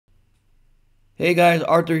Hey guys,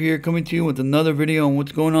 Arthur here coming to you with another video on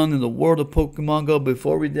what's going on in the world of Pokemon Go.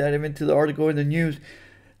 Before we dive into the article or the news,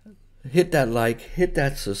 hit that like, hit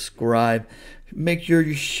that subscribe, make sure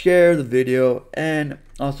you share the video, and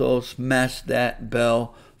also smash that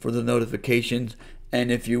bell for the notifications.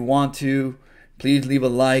 And if you want to, please leave a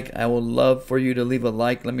like. I would love for you to leave a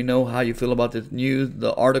like. Let me know how you feel about this news,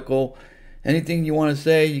 the article. Anything you want to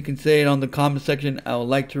say, you can say it on the comment section. I would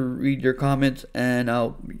like to read your comments, and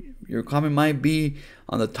your comment might be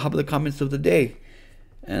on the top of the comments of the day.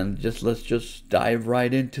 And let's just dive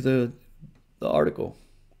right into the article.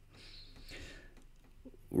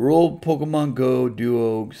 Rural Pokemon Go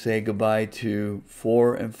duo say goodbye to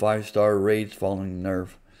 4- and 5-star raids following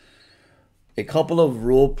nerf. A couple of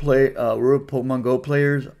rural Pokemon Go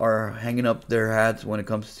players are hanging up their hats when it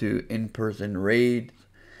comes to in-person raids,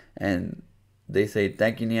 and they say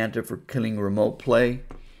thank you Niantic for killing remote play.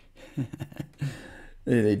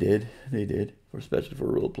 They did, especially for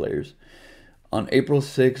rural players. On April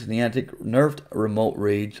 6th, Niantic nerfed remote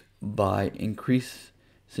raids by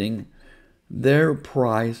increasing their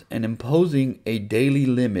price and imposing a daily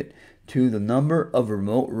limit to the number of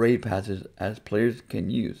remote raid passes as players can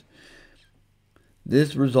use.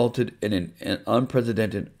 This resulted in an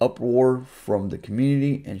unprecedented uproar from the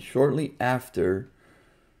community, and shortly after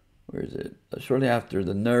the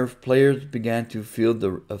nerf, players began to feel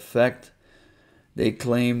the effect. They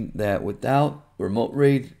claimed that without remote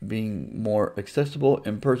raids being more accessible,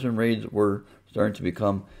 in-person raids were starting to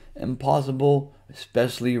become impossible,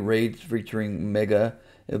 especially raids featuring mega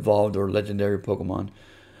evolved or legendary Pokemon.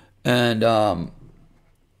 And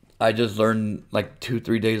I just learned like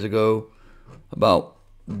 2-3 days ago about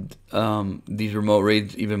these remote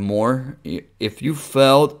raids even more. If you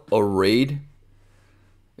failed a raid,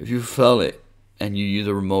 if you fail it and you use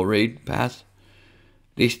a remote raid pass,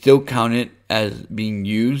 they still count it as being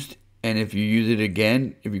used. And if you use it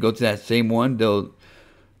again, if you go to that same one,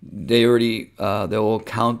 they will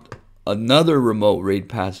count another remote raid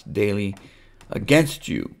pass daily against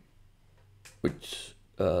you, which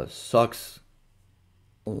sucks.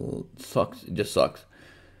 It just sucks.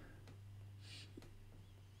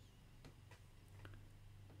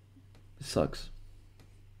 It sucks.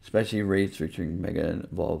 Especially raids featuring mega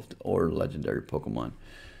evolved or legendary Pokemon.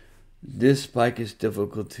 This spike is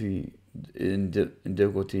difficulty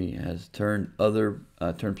has turned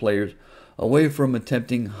players away from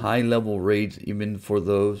attempting high-level raids, even for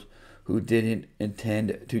those who didn't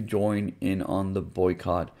intend to join in on the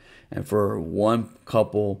boycott. And for one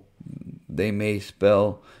couple, they may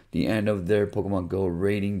spell the end of their Pokemon Go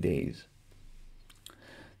raiding days.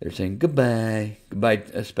 They're saying goodbye,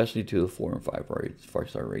 especially to the 4 and 5 raids,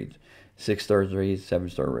 5-star raids, 6-star raids,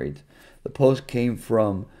 7-star raids. The post came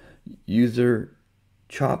from user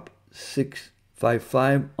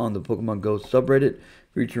Chop655 on the Pokemon Go subreddit,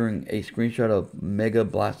 featuring a screenshot of Mega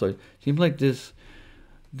Blastoise. Seems like this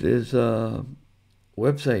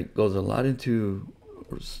website goes a lot into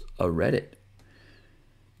Reddit.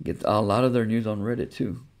 Gets a lot of their news on Reddit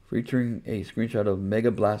too. Featuring a screenshot of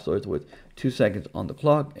Mega Blastoise with 2 seconds on the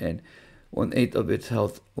clock and 1/8 of its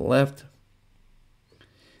health left.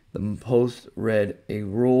 The post read, a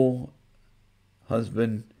rural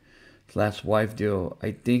husband/wife deal.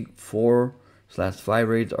 I think 4/5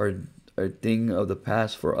 raids are a thing of the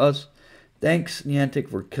past for us. Thanks Niantic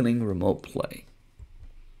for killing remote play.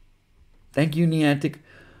 Thank you Niantic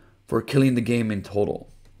for killing the game in total.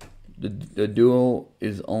 The duo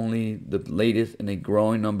is only the latest in a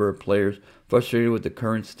growing number of players frustrated with the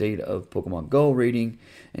current state of Pokemon Go raiding,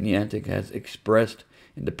 and Niantic has expressed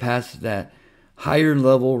in the past that higher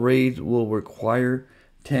level raids will require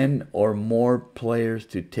 10 or more players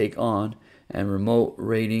to take on, and remote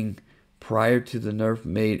raiding prior to the nerf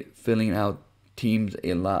made filling out teams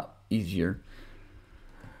a lot easier,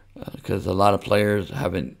 because a lot of players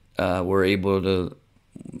were able to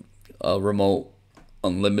remote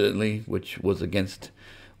unlimitedly, which was against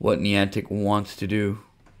what Niantic wants to do,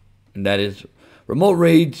 and that is remote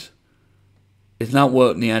raids is not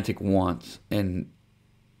what Niantic wants, and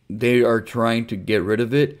they are trying to get rid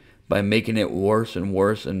of it by making it worse and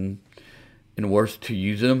worse and worse to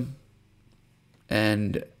use them.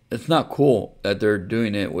 And it's not cool that they're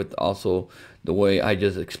doing it with also the way I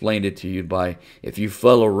just explained it to you, by if you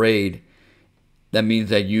fail a raid, that means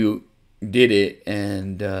that you did it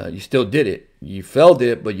and you still did it. You failed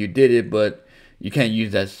it, but you did it, but you can't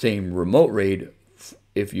use that same remote raid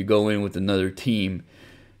if you go in with another team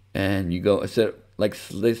and you go, like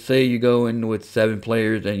let's say you go in with 7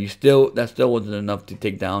 players and that still wasn't enough to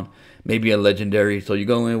take down maybe a legendary, so you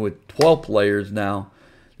go in with 12 players now.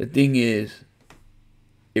 The thing is,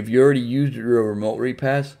 if you already used your remote raid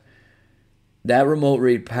pass, that remote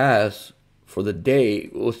raid pass for the day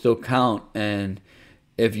will still count, and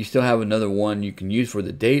if you still have another one you can use for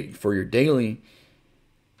the date for your daily,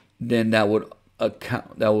 then that would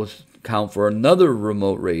count for another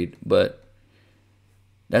remote raid. But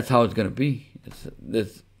that's how it's gonna be.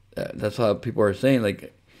 That's how people are saying,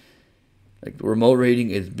 like remote raiding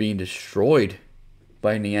is being destroyed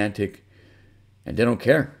by Niantic, and they don't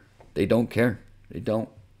care. They don't care. They don't.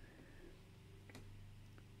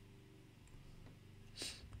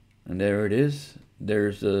 And there it is.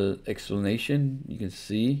 There's a explanation. You can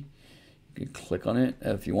see. You can click on it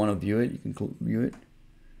if you want to view it. You can view it.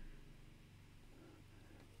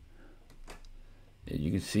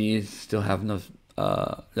 You can see it's still have enough. They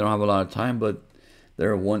don't have a lot of time, but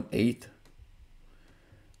they're 1/8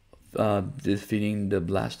 defeating the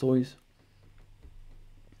Blastoise.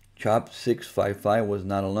 Chop655 was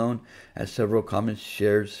not alone, as several comments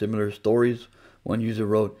shared similar stories. One user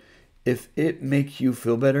wrote, "If it makes you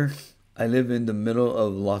feel better, I live in the middle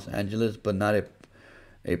of Los Angeles, but not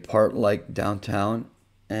a part like downtown,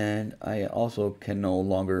 and I also can no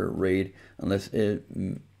longer raid unless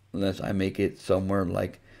I make it somewhere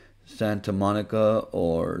like Santa Monica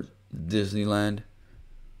or Disneyland."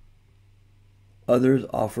 Others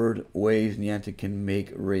offered ways Niantic can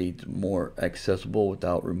make raids more accessible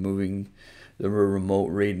without removing the remote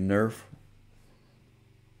raid nerf.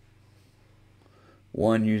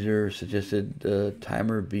 One user suggested the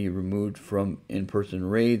timer be removed from in-person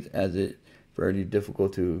raids, as it's very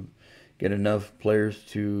difficult to get enough players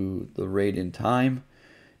to the raid in time.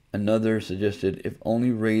 Another suggested if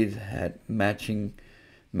only raids had matchmaking,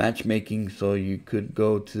 so you could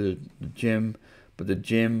go to the gym, but the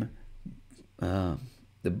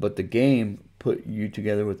game put you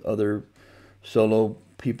together with other solo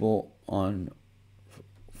people on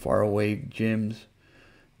faraway gyms.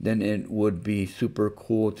 Then it would be super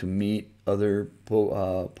cool to meet other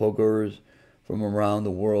Pogers from around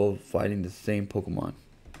the world fighting the same Pokemon.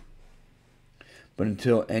 But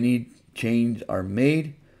until any change are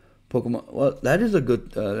made, Pokemon. Well, that is a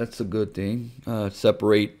good. That's a good thing.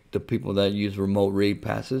 Separate the people that use remote raid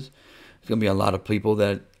passes. There's gonna be a lot of people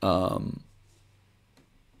that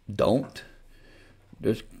don't.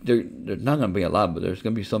 There's not gonna be a lot, but there's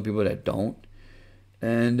gonna be some people that don't,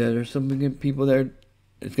 and there's some people that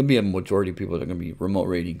it's gonna be a majority of people that are gonna be remote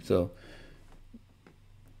raiding. So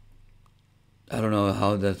I don't know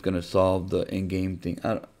how that's gonna solve the in-game thing.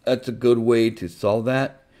 That's a good way to solve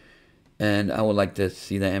that, and I would like to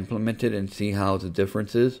see that implemented and see how the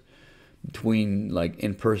difference is between like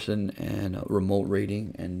in-person and remote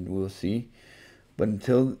raiding, and we'll see. But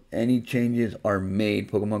until any changes are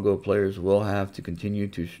made, Pokemon Go players will have to continue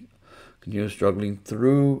struggling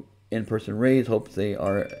through in-person raids. Hope they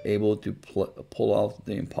are able to pull off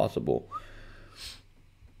the impossible.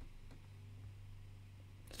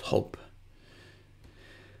 Let's hope.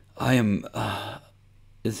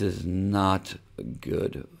 This is not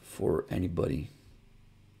good for anybody.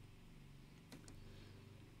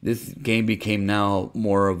 This game became now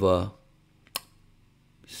more of a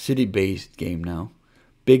city-based game now.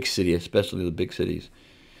 Big city, especially the big cities.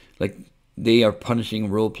 Like, they are punishing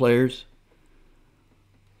rural players.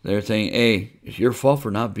 They're saying, hey, it's your fault for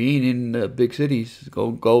not being in the big cities.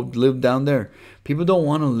 Go live down there. People don't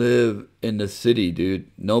want to live in the city, dude.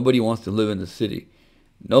 Nobody wants to live in the city.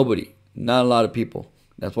 Nobody. Not a lot of people.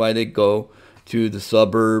 That's why they go to the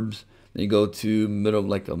suburbs. They go to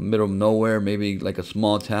middle of nowhere, maybe like a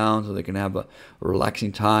small town, so they can have a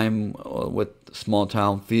relaxing time with small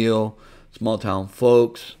town feel, small town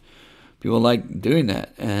folks. People like doing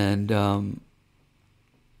that, and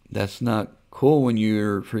that's not cool when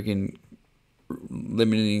you're freaking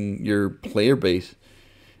limiting your player base.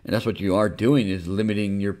 And that's what you are doing, is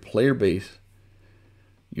limiting your player base.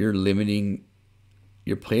 You're limiting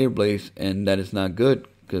your player base, and that is not good,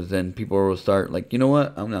 because then people will start like, you know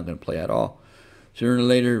what, I'm not going to play at all. Sooner or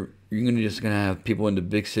later, you're just going to have people in the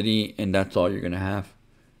big city, and that's all you're going to have.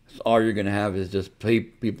 That's all you're going to have is just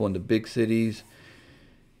people in the big cities,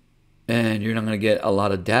 and you're not going to get a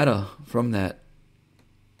lot of data from that.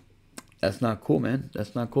 That's not cool, man.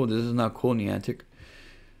 That's not cool. This is not cool, Niantic.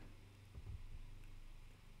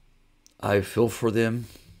 I feel for them.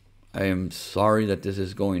 I am sorry that this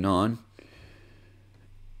is going on.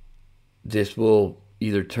 This will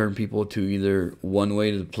either turn people to either one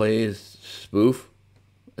way to play is spoof,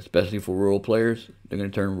 especially for rural players. They're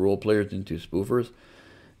going to turn rural players into spoofers,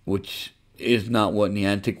 which is not what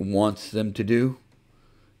Niantic wants them to do.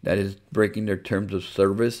 That is breaking their terms of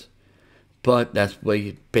service. But that's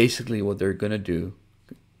basically what they're going to do,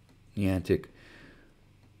 Niantic.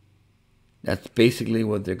 That's basically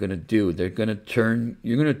what they're gonna do. You're gonna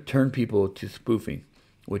turn people to spoofing,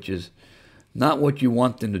 which is not what you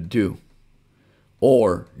want them to do.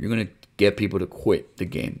 Or you're gonna get people to quit the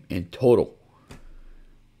game in total.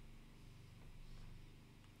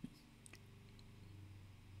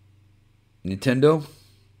 Nintendo,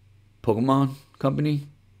 Pokemon Company,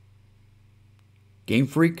 Game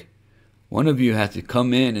Freak, one of you has to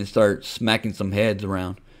come in and start smacking some heads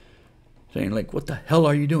around, saying like, "What the hell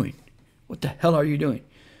are you doing? What the hell are you doing?"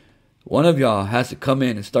 One of y'all has to come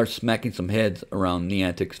in and start smacking some heads around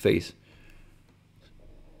Niantic's face.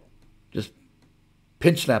 Just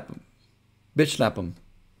pinch slap him, bitch slap him,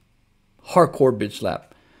 hardcore bitch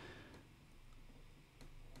slap,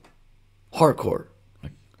 hardcore.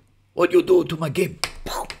 Like, what you do to my game?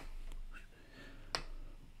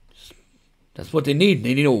 That's what they need.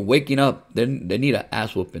 They need a waking up. They need an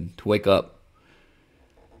ass whooping to wake up.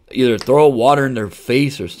 Either throw water in their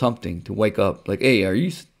face or something to wake up. Like, hey,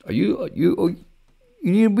 you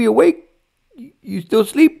need to be awake? You still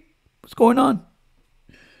asleep? What's going on?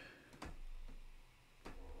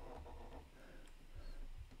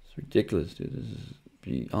 It's ridiculous, dude. This is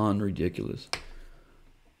beyond ridiculous.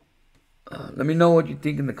 Let me know what you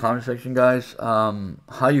think in the comment section, guys.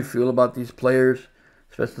 How you feel about these players,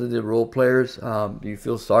 especially the role players. Do you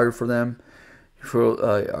feel sorry for them?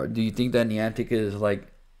 Do you think that Niantic is like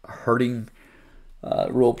hurting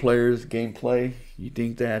role players' gameplay? You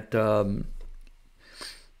think that?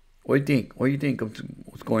 What do you think? What do you think of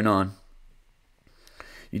what's going on?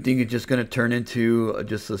 You think it's just gonna turn into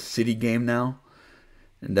just a city game now?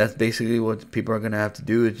 And that's basically what people are going to have to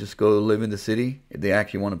do, is just go live in the city if they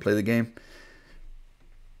actually want to play the game.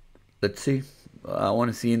 Let's see. I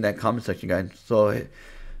want to see in that comment section, guys. So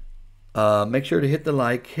make sure to hit the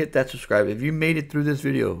like, hit that subscribe. If you made it through this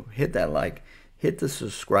video, hit that like, hit the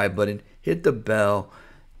subscribe button, hit the bell,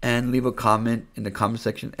 and leave a comment in the comment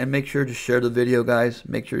section. And make sure to share the video, guys.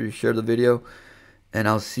 Make sure you share the video. And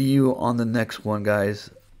I'll see you on the next one,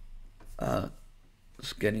 guys.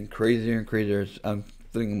 It's getting crazier and crazier. I'm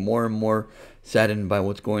feeling more and more saddened by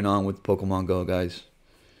what's going on with Pokemon Go, guys.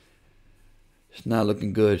 It's not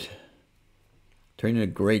looking good. Turning a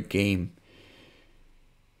great game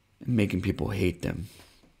and making people hate them.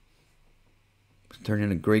 It's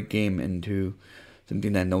turning a great game into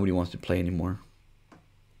something that nobody wants to play anymore.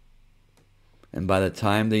 And by the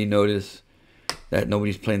time they notice that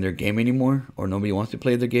nobody's playing their game anymore, or nobody wants to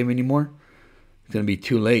play their game anymore, it's going to be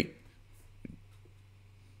too late.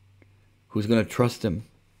 Who's gonna trust them?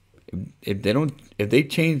 If they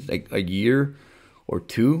change like a year or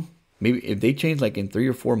two, maybe if they change like in 3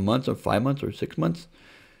 or 4 months or 5 months or 6 months,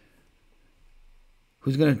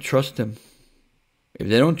 who's gonna trust them? If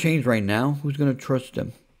they don't change right now, who's gonna trust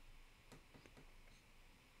them?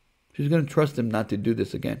 Who's gonna trust them not to do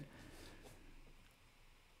this again?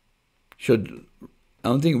 I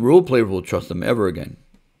don't think role players will trust them ever again.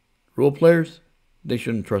 Role players, they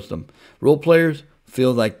shouldn't trust them. Role players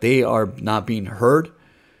feel like they are not being heard,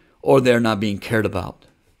 or they're not being cared about.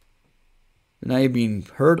 They're not even being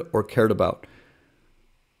heard or cared about.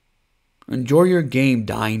 Enjoy your game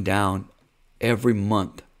dying down every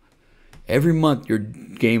month. Every month your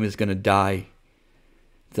game is going to die.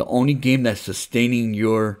 The only game that's sustaining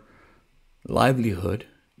your livelihood,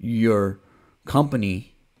 your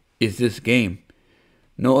company, is this game.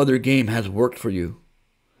 No other game has worked for you.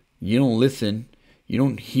 You don't listen. You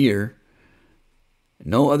don't hear.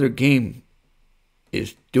 No other game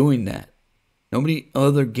is doing that. Nobody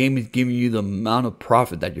other game is giving you the amount of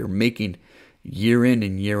profit that you're making year in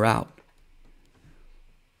and year out.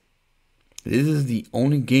 This is the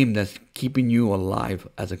only game that's keeping you alive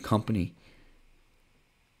as a company.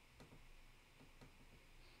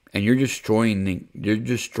 And you're destroying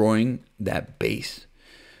that base.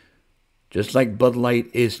 Just like Bud Light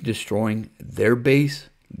is destroying their base,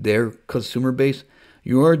 their consumer base,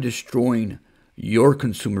 you are destroying your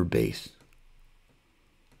consumer base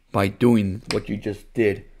by doing what you just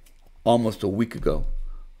did almost a week ago.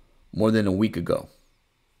 More than a week ago.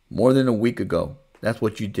 More than a week ago. That's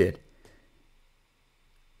what you did.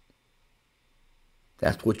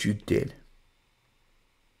 That's what you did.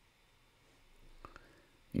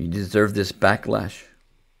 You deserve this backlash.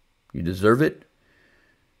 You deserve it.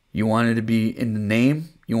 You wanted to be in the name.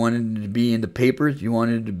 You wanted to be in the papers. You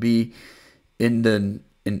wanted to be in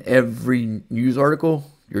every news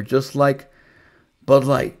article. You're just like Bud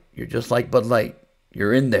Light. You're just like Bud Light.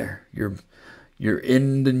 You're in there. You're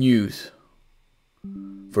in the news.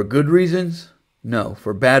 For good reasons? No.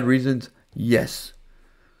 For bad reasons? Yes.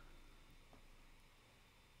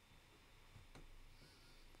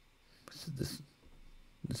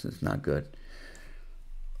 This is not good.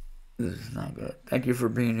 This is not good. Thank you for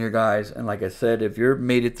being here, guys. And like I said, if you're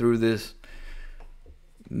made it through this,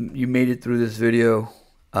 you made it through this video,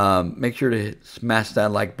 make sure to smash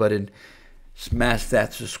that like button, smash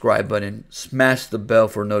that subscribe button, smash the bell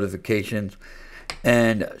for notifications,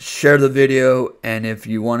 and share the video. And if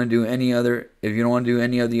you want to do any other, if you don't want to do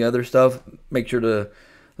any of the other stuff, make sure to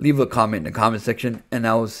leave a comment in the comment section, and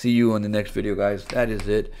I will see you on the next video, guys. That is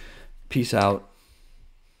it. Peace out.